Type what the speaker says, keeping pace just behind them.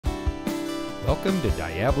Welcome to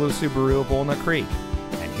Diablo Subaru of Walnut Creek,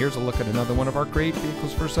 and here's a look at another one of our great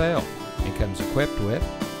vehicles for sale. It comes equipped with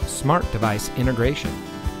smart device integration,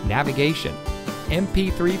 navigation,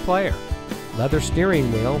 MP3 player, leather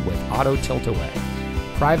steering wheel with auto tilt-away,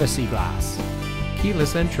 privacy glass,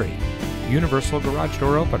 keyless entry, universal garage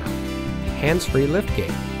door opener, hands-free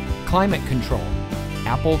liftgate, climate control,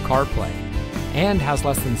 Apple CarPlay, and has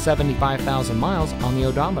less than 75,000 miles on the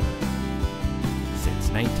odometer.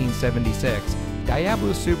 Since 1976,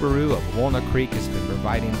 Diablo Subaru of Walnut Creek has been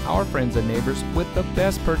providing our friends and neighbors with the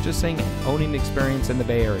best purchasing and owning experience in the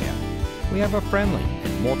Bay Area. We have a friendly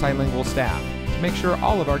and multilingual staff to make sure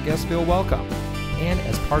all of our guests feel welcome. And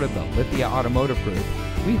as part of the Lithia Automotive Group,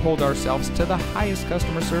 we hold ourselves to the highest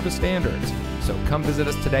customer service standards. So come visit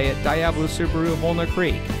us today at Diablo Subaru of Walnut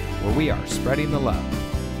Creek, where we are spreading the love.